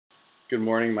Good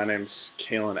morning. My name's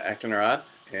Kalen Eckenrod,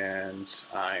 and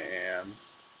I am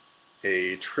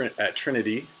at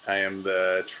Trinity. I am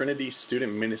the Trinity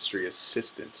Student Ministry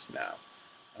Assistant now.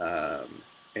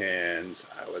 And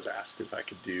I was asked if I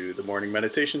could do the morning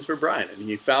meditations for Brian, and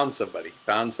he found somebody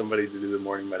to do the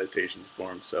morning meditations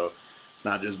for him. So it's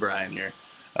not just Brian here.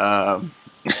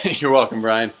 You're welcome,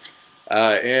 Brian.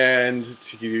 And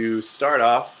to start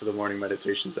off the morning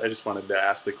meditations, I just wanted to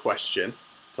ask the question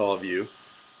to all of you.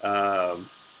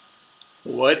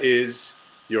 What is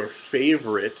your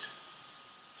favorite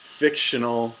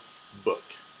fictional book?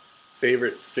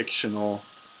 Favorite fictional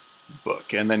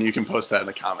book? And then you can post that in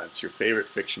the comments, your favorite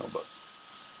fictional book.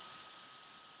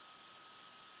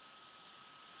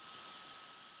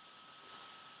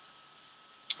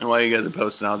 And while you guys are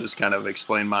posting, I'll just kind of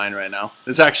explain mine right now.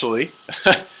 It's actually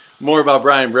more about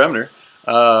Brian Bremner.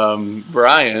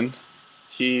 Brian,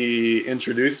 he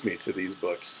introduced me to these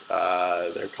books.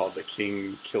 They're called the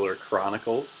King Killer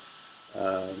Chronicles,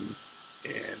 and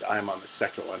I'm on the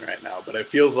second one right now. But it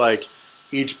feels like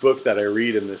each book that I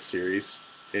read in this series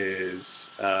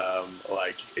is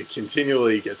like it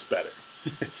continually gets better.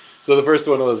 So the first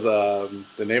one was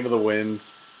The Name of the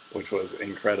Wind, which was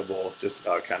incredible, just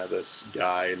about kind of this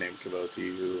guy named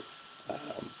Kavoti who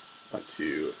went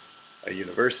to a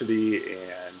university,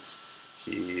 and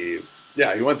he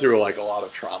went through like a lot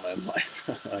of trauma in life.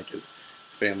 Like his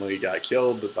family got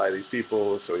killed by these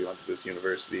people, so he went to this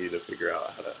university to figure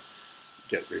out how to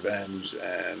get revenge.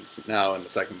 And now in the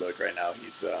second book, right now,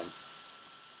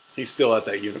 he's still at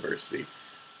that university.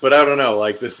 But I don't know,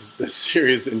 like this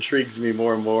series intrigues me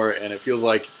more and more, and it feels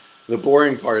like the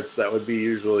boring parts that would be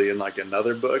usually in like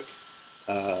another book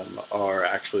are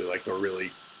actually like the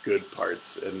really good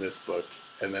parts in this book,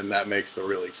 and then that makes the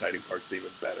really exciting parts even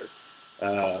better.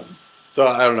 So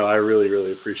I don't know. I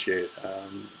really appreciate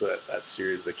that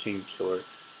series, the King Killer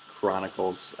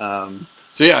Chronicles.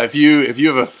 So yeah, if you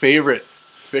have a favorite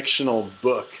fictional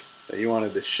book that you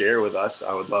wanted to share with us,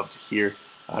 I would love to hear.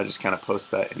 Just kind of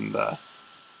post that in the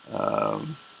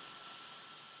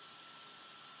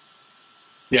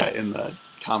in the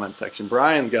comment section.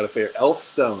 Brian's got a favorite: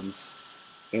 Elfstones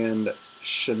and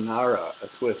Shannara, a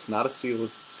twist, not a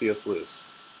C.S. Lewis.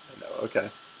 I know.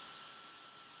 Okay.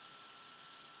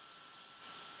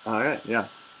 All right, yeah.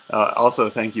 Also,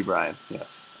 thank you, Brian. Yes.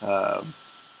 But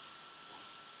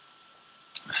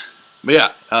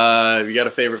yeah, if you got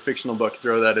a favorite fictional book,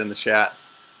 throw that in the chat.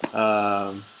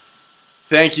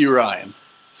 Thank you, Ryan.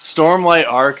 Stormlight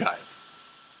Archive.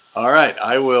 All right,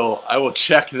 I will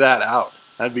check that out.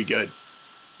 That'd be good.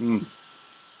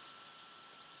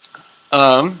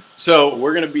 So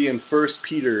we're going to be in 1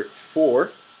 Peter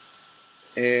 4.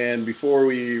 And before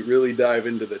we really dive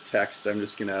into the text, I'm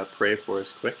just going to pray for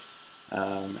us quick,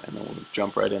 and then we'll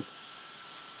jump right in.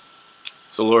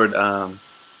 So Lord,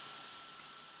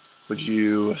 would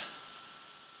you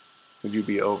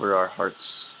be over our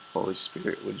hearts, Holy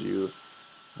Spirit? Would you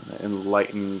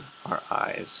enlighten our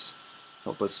eyes?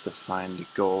 Help us to find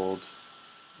gold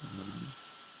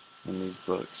in these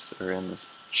books, or in this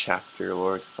chapter,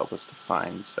 Lord. Help us to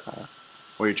find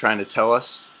what you're trying to tell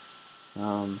us.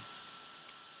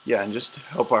 And just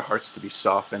help our hearts to be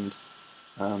softened.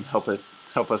 Help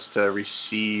us to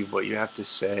receive what you have to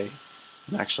say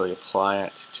and actually apply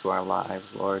it to our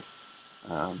lives, Lord.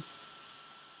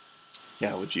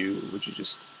 Would you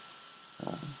just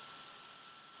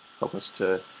help us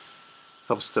to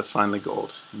find the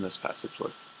gold in this passage,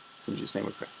 Lord. It's in Jesus' name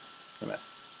we pray. Amen.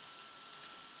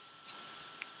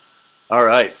 All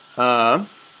right.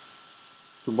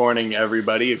 Good morning,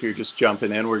 everybody. If you're just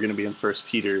jumping in, we're going to be in 1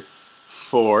 Peter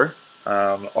 4.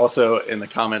 Also in the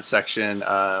comment section,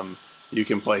 you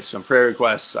can place some prayer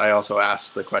requests. I also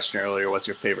asked the question earlier, what's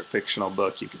your favorite fictional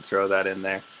book? You can throw that in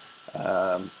there.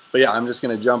 But yeah, I'm just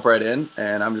going to jump right in,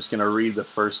 and I'm just going to read the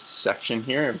first section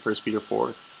here in 1 Peter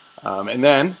 4. And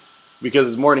then, because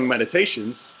it's morning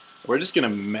meditations, we're just going to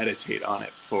meditate on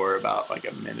it for about like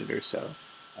a minute or so.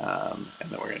 And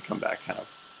then we're going to come back, kind of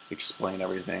explain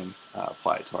everything,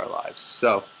 apply it to our lives.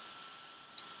 So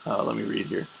let me read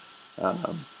here.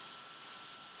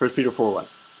 1 Peter 4:1.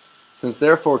 Since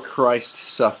therefore Christ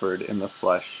suffered in the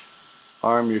flesh,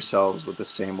 arm yourselves with the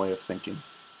same way of thinking.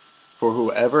 For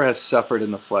whoever has suffered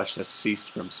in the flesh has ceased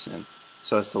from sin,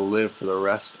 so as to live for the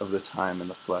rest of the time in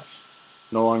the flesh,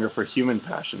 no longer for human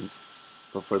passions,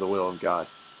 but for the will of God.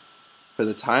 For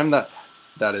the time that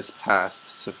is past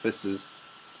suffices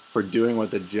for doing what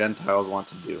the Gentiles want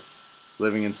to do,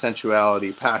 living in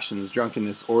sensuality, passions,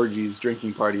 drunkenness, orgies,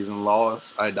 drinking parties, and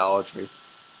lawless idolatry.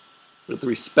 With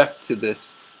respect to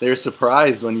this, they are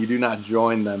surprised when you do not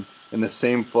join them in the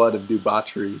same flood of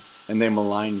debauchery, and they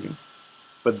malign you.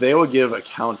 but they will give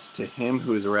account to him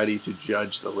who is ready to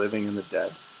judge the living and the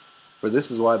dead. For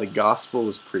this is why the gospel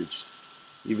is preached,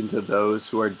 even to those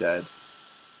who are dead,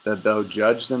 that though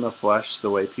judged in the flesh the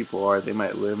way people are, they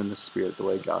might live in the spirit the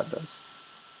way God does.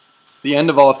 The end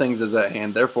of all things is at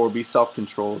hand. Therefore, be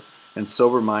self-controlled and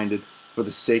sober-minded for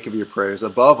the sake of your prayers.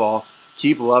 Above all,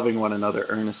 keep loving one another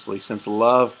earnestly, since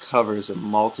love covers a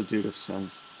multitude of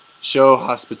sins. Show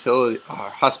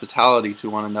hospitality to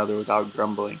one another without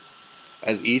grumbling,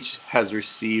 as each has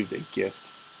received a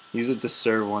gift. Use it to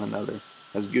serve one another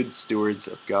as good stewards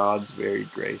of God's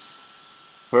varied grace.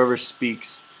 Whoever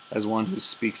speaks as one who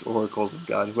speaks oracles of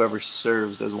God, whoever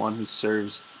serves as one who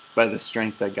serves by the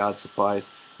strength that God supplies,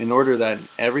 in order that in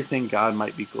everything God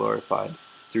might be glorified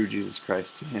through Jesus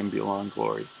Christ. To him belong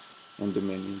glory and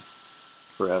dominion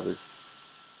forever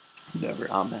and ever.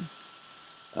 Amen.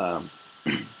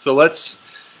 So let's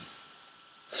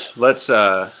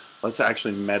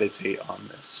actually meditate on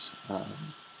this.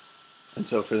 And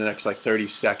so for the next 30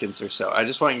 seconds or so, I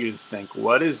just want you to think,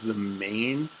 what is the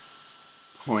main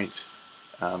point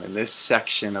in this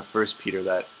section of 1 Peter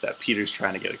that Peter's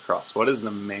trying to get across? What is the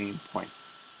main point?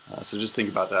 So just think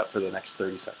about that for the next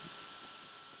 30 seconds.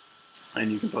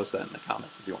 And you can post that in the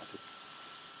comments if you want to.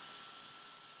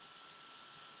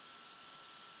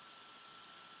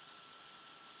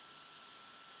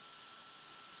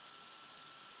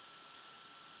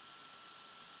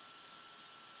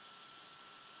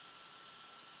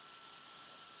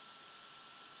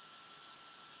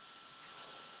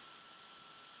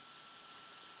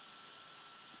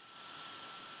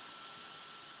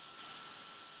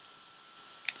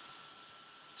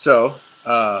 So,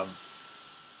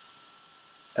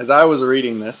 as I was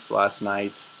reading this last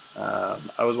night,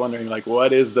 I was wondering,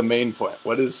 what is the main point?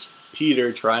 What is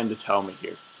Peter trying to tell me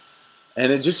here?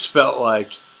 And it just felt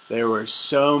like there were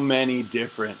so many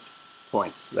different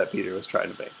points that Peter was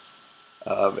trying to make.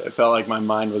 It felt like my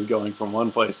mind was going from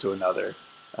one place to another,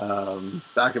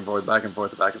 back and forth, back and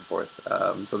forth, back and forth.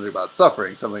 Something about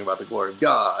suffering, something about the glory of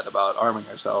God, about arming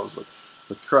ourselves with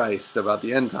Christ, about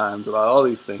the end times, about all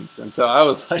these things. And so I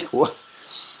was like, what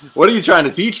are you trying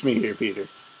to teach me here, Peter?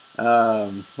 What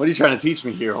are you trying to teach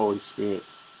me here, Holy Spirit?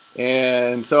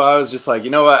 And so I was just like, you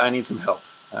know what? I need some help.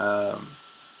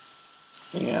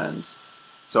 And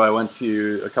so I went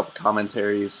to a couple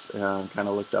commentaries, kind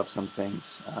of looked up some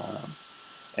things.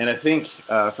 And I think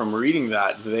from reading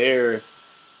that, the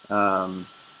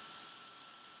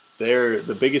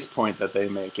biggest point that they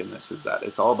make in this is that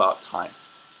it's all about time.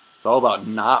 It's all about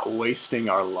not wasting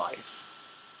our life.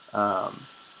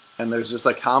 And there's just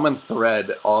a common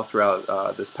thread all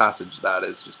throughout this passage that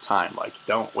is just time.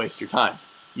 Don't waste your time.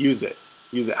 Use it.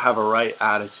 Use it. Have a right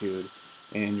attitude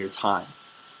in your time.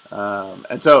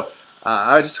 And so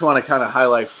I just want to kind of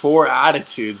highlight 4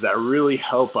 attitudes that really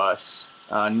help us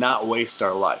not waste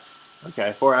our life.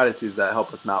 Okay, 4 attitudes that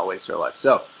help us not waste our life.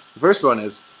 So the first one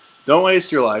is, don't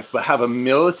waste your life, but have a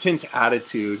militant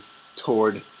attitude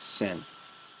toward sin.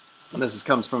 And this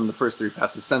comes from the first 3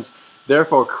 passages. Since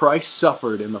therefore Christ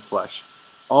suffered in the flesh,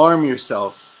 arm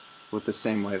yourselves with the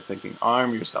same way of thinking.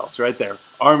 Arm yourselves, right there.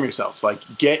 Arm yourselves.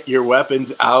 Get your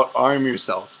weapons out. Arm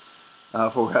yourselves.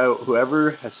 For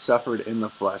whoever has suffered in the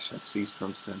flesh has ceased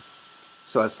from sin,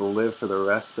 so as to live for the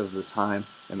rest of the time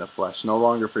in the flesh, no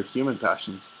longer for human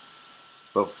passions,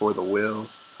 but for the will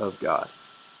of God.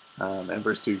 And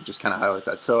verse 2 just kind of highlights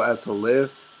that. So as to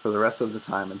live for the rest of the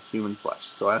time in human flesh.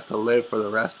 So as to live for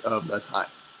the rest of the time.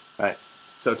 Right?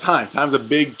 So time's a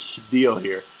big deal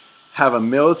here. Have a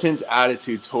militant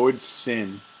attitude towards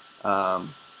sin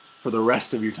for the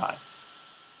rest of your time.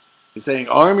 He's saying,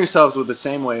 arm yourselves with the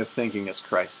same way of thinking as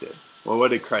Christ did. Well,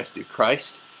 what did Christ do?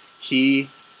 Christ,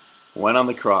 he went on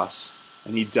the cross,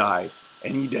 and he died,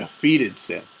 and he defeated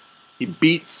sin. He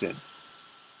beat sin.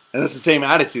 And that's the same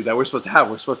attitude that we're supposed to have.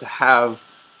 We're supposed to have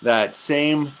that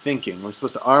same thinking. We're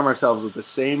supposed to arm ourselves with the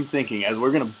same thinking as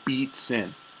we're going to beat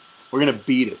sin. We're going to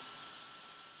beat it.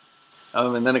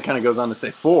 And then it kind of goes on to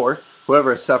say, for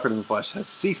whoever has suffered in the flesh has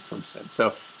ceased from sin.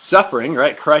 So suffering,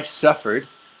 right? Christ suffered.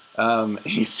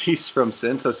 He ceased from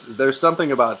sin. So there's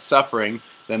something about suffering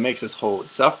that makes us holy.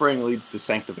 Suffering leads to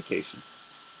sanctification.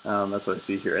 That's what I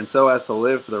see here. And so as to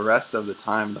live for the rest of the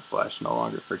time in the flesh, no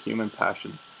longer for human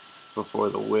passions, but for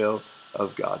the will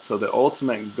of God. So the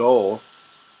ultimate goal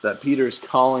that Peter is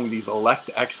calling these elect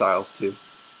exiles to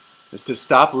is to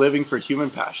stop living for human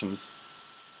passions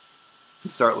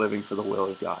and start living for the will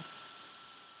of God.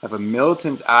 Have a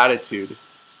militant attitude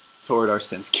toward our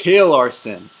sins. Kill our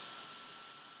sins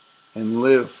and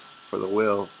live for the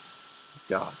will of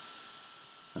God.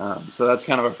 So that's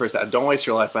kind of our first attitude. Don't waste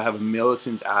your life, but have a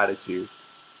militant attitude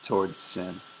towards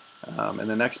sin. And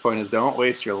the next point is, don't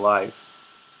waste your life,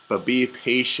 but be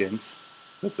patient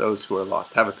with those who are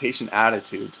lost. Have a patient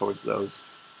attitude towards those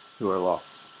who are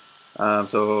lost.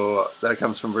 So that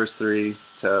comes from verse 3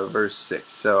 to verse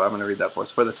 6. So I'm going to read that for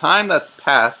us. For the time that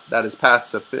is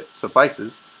past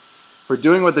suffices for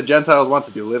doing what the Gentiles want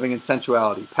to do, living in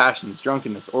sensuality, passions,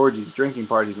 drunkenness, orgies, drinking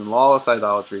parties, and lawless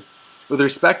idolatry. With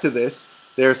respect to this,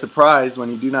 they are surprised when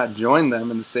you do not join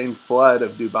them in the same flood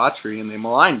of debauchery, and they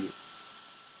malign you.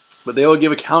 But they will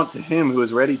give account to him who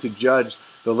is ready to judge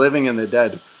the living and the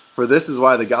dead. For this is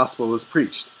why the gospel was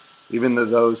preached, even to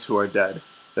those who are dead,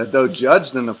 that though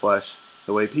judged in the flesh,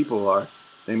 the way people are,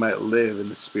 they might live in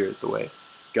the spirit the way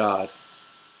God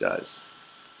does.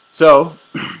 So,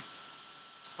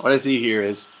 what I see here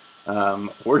is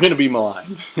we're going to be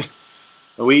maligned.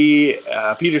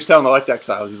 Peter's telling the elect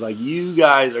exiles, he's like, you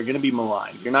guys are going to be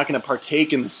maligned. You're not going to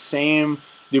partake in the same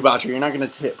debauchery. You're not going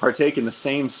to partake in the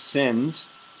same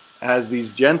sins as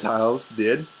these Gentiles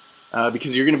did,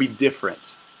 because you're going to be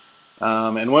different.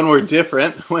 And when we're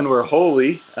different, when we're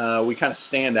holy, we kind of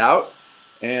stand out,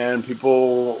 and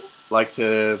people like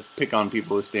to pick on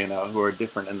people who stand out, who are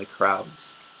different in the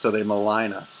crowds. So they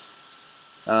malign us.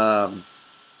 And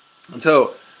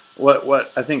so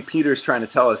what I think Peter's trying to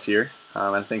tell us here,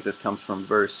 I think this comes from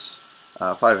verse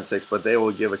 5 and 6, but they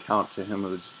will give account to him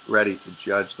who is ready to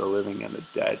judge the living and the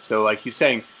dead. So like he's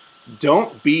saying,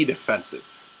 don't be defensive.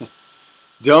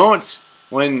 Don't,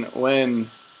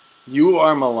 when you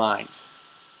are maligned,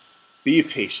 be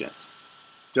patient.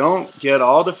 Don't get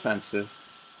all defensive.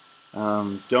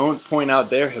 Don't point out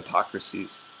their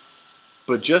hypocrisies,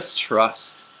 but just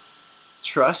trust.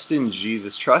 Trust in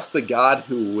Jesus. Trust the God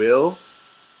who will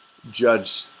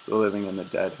judge the living and the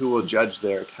dead, who will judge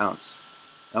their accounts.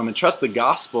 And trust the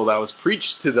gospel that was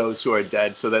preached to those who are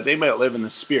dead so that they might live in the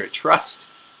Spirit. Trust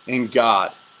in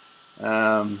God.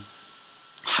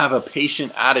 Have a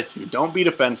patient attitude. Don't be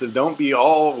defensive. Don't be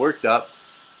all worked up.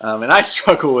 And I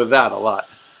struggle with that a lot.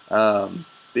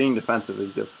 Being defensive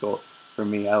is difficult for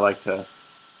me. I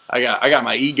got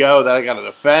my ego that I got to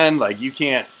defend. Like, you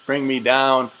can't bring me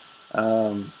down.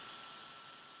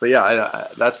 But yeah,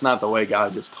 that's not the way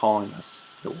God is calling us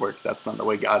to work. That's not the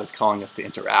way God is calling us to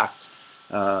interact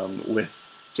with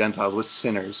Gentiles, with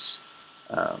sinners.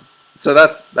 So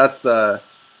that's the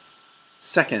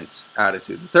second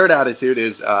attitude. The third attitude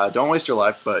is don't waste your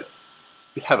life, but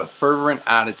have a fervent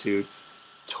attitude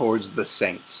towards the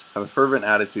saints. Have a fervent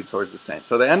attitude towards the saints.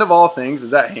 So the end of all things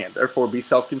is at hand. Therefore, be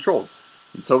self-controlled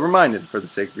and sober-minded for the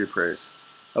sake of your prayers.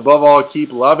 Above all,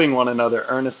 keep loving one another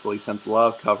earnestly, since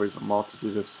love covers a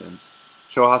multitude of sins.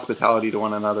 Show hospitality to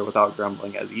one another without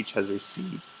grumbling, as each has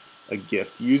received a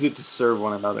gift. Use it to serve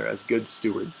one another as good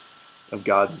stewards of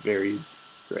God's varied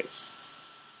grace.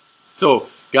 So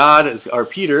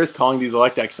Peter is calling these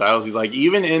elect exiles. He's like,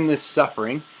 even in this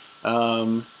suffering,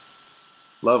 love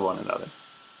one another.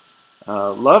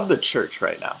 Love the church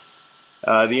right now.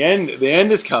 The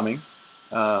end is coming.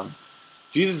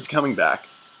 Jesus is coming back.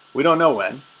 We don't know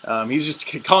when. He's just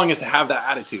calling us to have that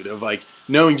attitude of like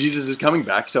knowing Jesus is coming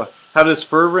back. So have this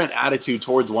fervent attitude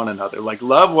towards one another. Like,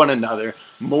 love one another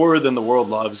more than the world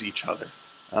loves each other.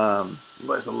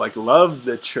 Like, love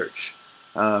the church.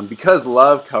 Because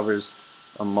love covers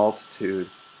a multitude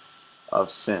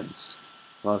of sins.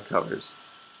 Love covers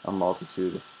a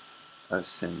multitude of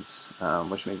sins.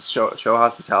 Which means show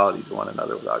hospitality to one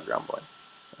another without grumbling.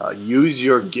 Use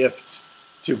your gift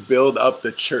to build up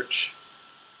the church.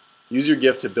 Use your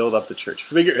gift to build up the church.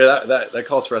 That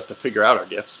calls for us to figure out our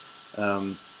gifts.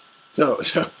 So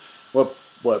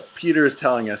what Peter is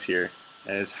telling us here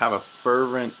is have a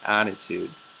fervent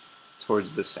attitude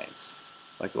towards the saints.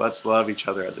 Like, let's love each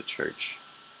other as a church.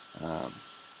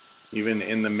 Even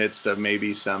in the midst of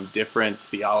maybe some different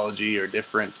theology or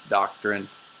different doctrine.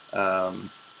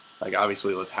 Like,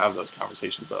 obviously, let's have those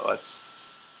conversations, but let's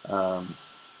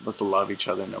love each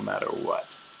other no matter what.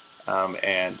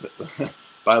 And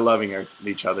by loving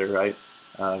each other, right,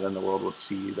 then the world will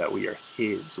see that we are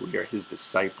His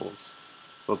disciples.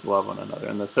 So let's love one another.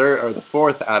 And the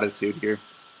fourth attitude here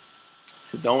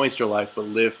is don't waste your life, but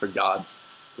live for God's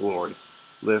glory.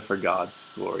 Live for God's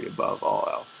glory above all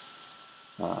else.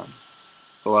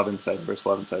 Verse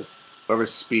 11 says, whoever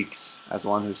speaks as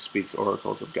one who speaks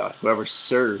oracles of God, whoever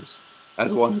serves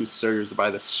as one who serves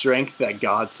by the strength that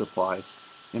God supplies,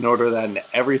 in order that in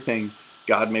everything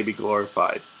God may be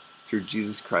glorified. Through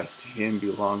Jesus Christ, to Him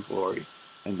belong glory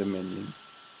and dominion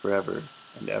forever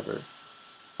and ever.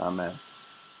 Amen.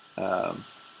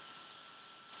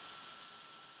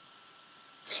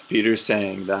 Peter's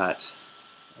saying that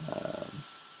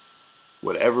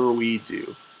whatever we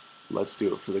do, let's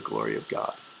do it for the glory of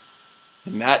God.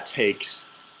 And that takes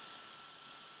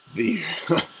the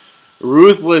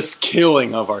ruthless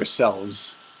killing of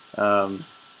ourselves,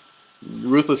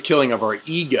 ruthless killing of our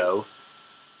ego,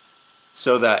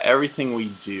 so that everything we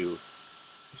do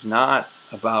is not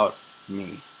about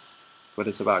me, but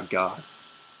it's about God.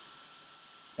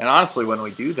 And honestly, when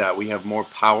we do that, we have more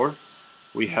power,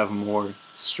 we have more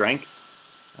strength,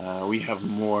 we have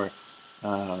more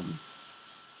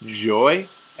joy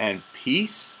and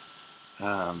peace.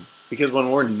 Because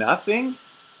when we're nothing,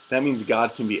 that means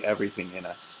God can be everything in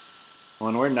us.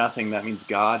 When we're nothing, that means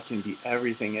God can be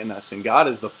everything in us. And God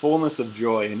is the fullness of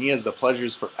joy, and He has the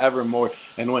pleasures forevermore.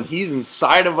 And when He's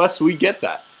inside of us, we get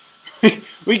that.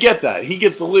 We get that. He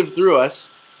gets to live through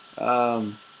us.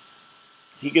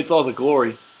 He gets all the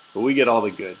glory, but we get all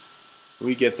the good.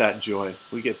 We get that joy.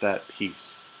 We get that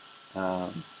peace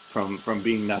from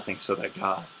being nothing, so that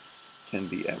God can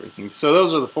be everything. So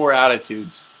those are the 4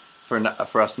 attitudes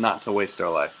for us not to waste our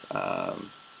life.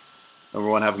 Number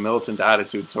 1, have a militant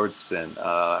attitude towards sin.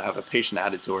 Have a patient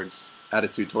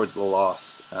attitude towards the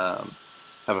lost. Have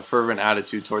a fervent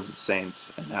attitude towards the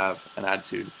saints, and have an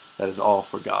attitude that is all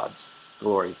for God's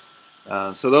glory.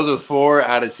 So those are the 4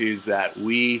 attitudes that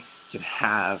we can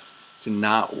have to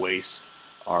not waste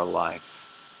our life.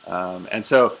 And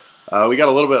so we got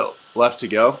a little bit left to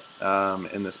go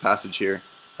in this passage here.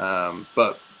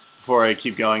 But before I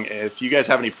keep going, if you guys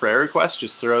have any prayer requests,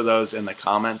 just throw those in the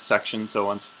comments section. So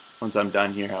once I'm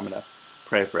done here, I'm going to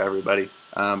pray for everybody.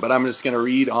 But I'm just going to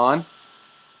read on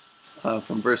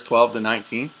from verse 12 to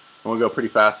 19, and we'll go pretty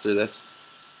fast through this.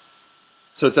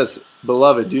 So it says,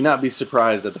 "Beloved, do not be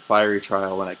surprised at the fiery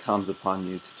trial when it comes upon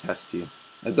you to test you,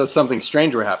 as though something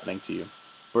strange were happening to you.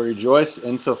 But rejoice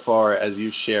insofar as you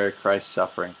share Christ's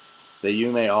suffering, that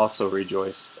you may also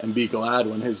rejoice and be glad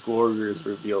when His glory is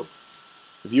revealed.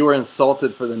 If you are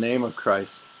insulted for the name of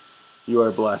Christ, you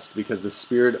are blessed, because the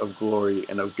Spirit of glory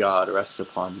and of God rests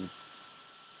upon you.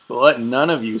 But let none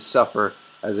of you suffer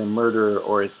as a murderer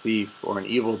or a thief or an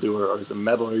evildoer or as a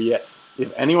meddler. Yet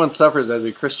if anyone suffers as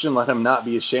a Christian, let him not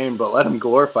be ashamed, but let him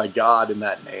glorify God in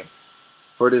that name.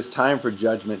 For it is time for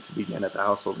judgment to begin at the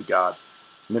household of God.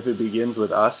 And if it begins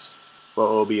with us, what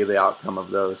will be the outcome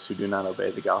of those who do not obey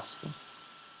the gospel?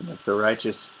 And if the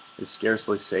righteous is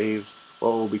scarcely saved,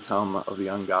 what will become of the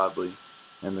ungodly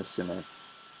and the sinner?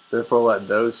 Therefore let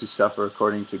those who suffer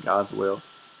according to God's will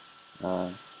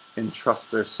entrust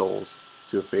their souls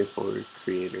to a faithful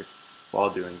Creator while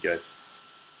doing good."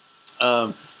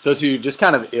 So to just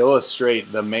kind of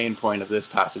illustrate the main point of this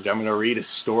passage, I'm going to read a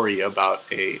story about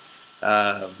a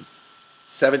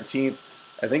 17th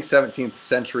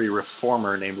century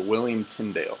reformer named William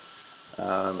Tyndale.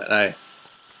 And I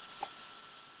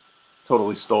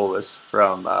totally stole this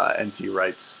from N.T.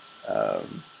 Wright's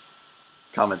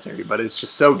commentary, but it's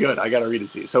just so good. I got to read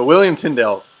it to you. So William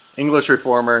Tyndale, English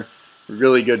reformer,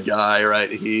 really good guy, right?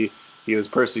 He was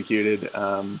persecuted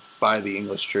by the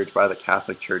English church, by the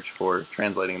Catholic Church, for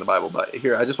translating the Bible. But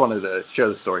here, I just wanted to share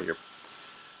the story here.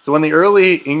 So when the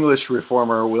early English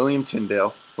reformer William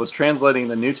Tyndale was translating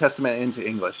the New Testament into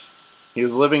English, he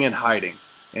was living in hiding,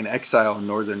 in exile in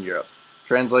Northern Europe,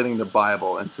 translating the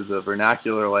Bible into the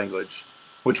vernacular language,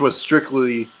 which was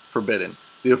strictly forbidden.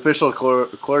 The official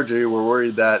clergy were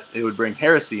worried that it would bring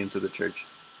heresy into the church.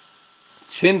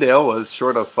 Tyndale was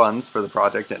short of funds for the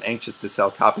project and anxious to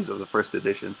sell copies of the first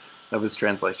edition of his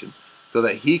translation, so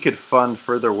that he could fund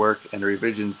further work and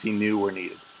revisions he knew were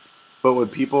needed. But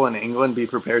would people in England be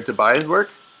prepared to buy his work,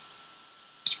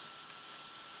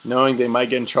 knowing they might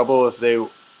get in trouble if they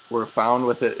were found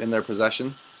with it in their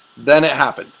possession? Then it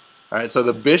happened. All right, so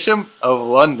the Bishop of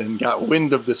London got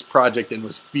wind of this project and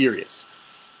was furious.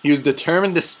 He was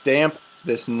determined to stamp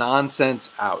this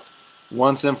nonsense out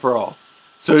once and for all.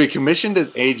 So he commissioned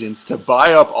his agents to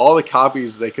buy up all the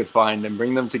copies they could find and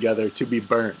bring them together to be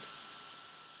burned.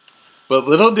 But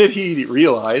little did he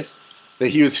realize that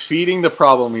he was feeding the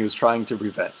problem he was trying to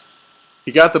prevent.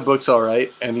 He got the books all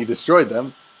right, and he destroyed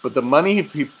them, but the money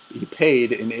he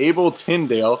paid enabled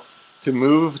Tyndale to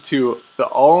move to the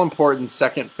all-important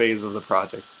second phase of the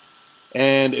project.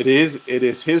 And it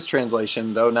is his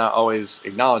translation, though not always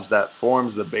acknowledged, that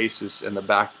forms the basis and the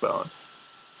backbone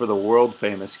for the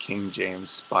world-famous King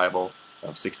James Bible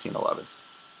of 1611.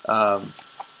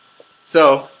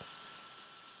 So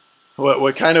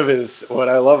what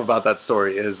I love about that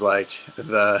story is, like,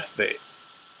 the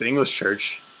English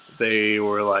church, they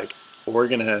were like, we're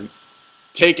gonna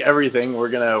take everything, we're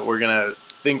gonna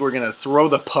think we're gonna throw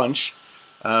the punch,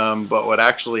 but what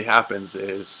actually happens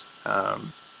is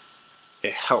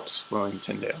it helps William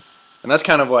Tyndale, and that's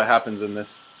kind of what happens in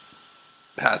this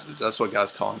passage. That's what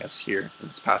God's calling us here in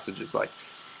this passage. Is like,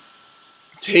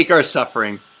 take our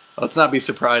suffering, let's not be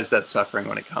surprised at suffering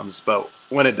when it comes. But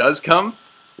when it does come,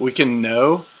 we can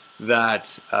know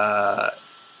that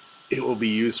it will be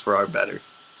used for our better.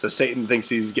 So Satan thinks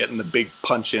he's getting the big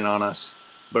punch in on us,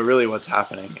 but really what's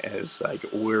happening is like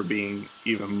we're being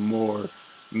even more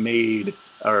made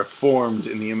or formed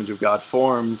in the image of God,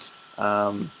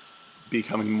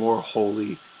 becoming more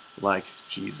holy like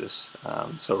Jesus.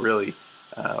 So really,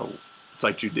 it's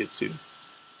like jujitsu.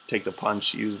 Take the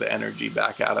punch, use the energy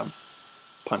back at him,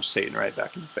 punch Satan right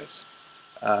back in the face.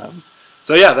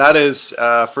 So yeah, that is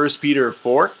 1 Peter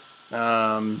 4.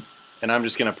 And I'm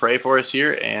just going to pray for us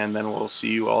here, and then we'll see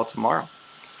you all tomorrow.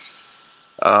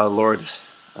 Lord,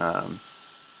 I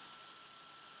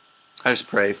just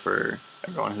pray for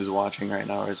everyone who's watching right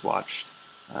now or has watched.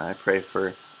 I pray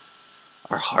for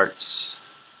our hearts.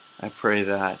 I pray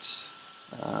that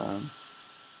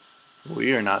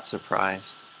we are not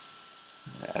surprised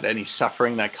at any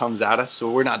suffering that comes at us.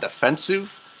 So we're not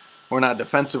defensive. We're not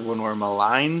defensive when we're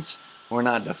maligned. We're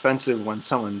not defensive when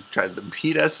someone tries to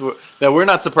beat us. That we're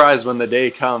not surprised when the day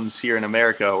comes here in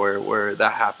America where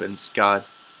that happens, God.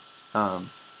 And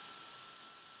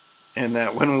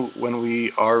that when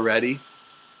we are ready,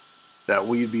 that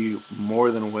we'd be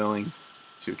more than willing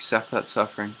to accept that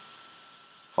suffering,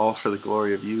 all for the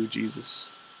glory of you, Jesus,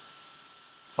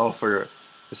 all for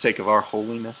the sake of our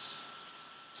holiness,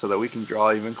 so that we can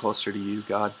draw even closer to you,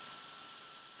 God,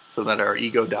 so that our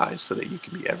ego dies, so that you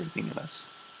can be everything in us,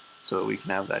 so that we can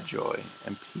have that joy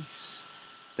and peace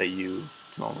that you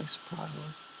can only supply,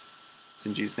 Lord. It's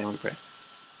in Jesus' name we pray.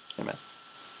 Amen.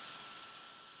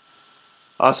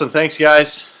 Awesome. Thanks,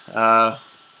 guys.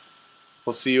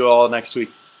 We'll see you all next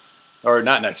week. Or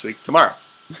not next week, tomorrow.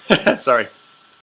 Sorry.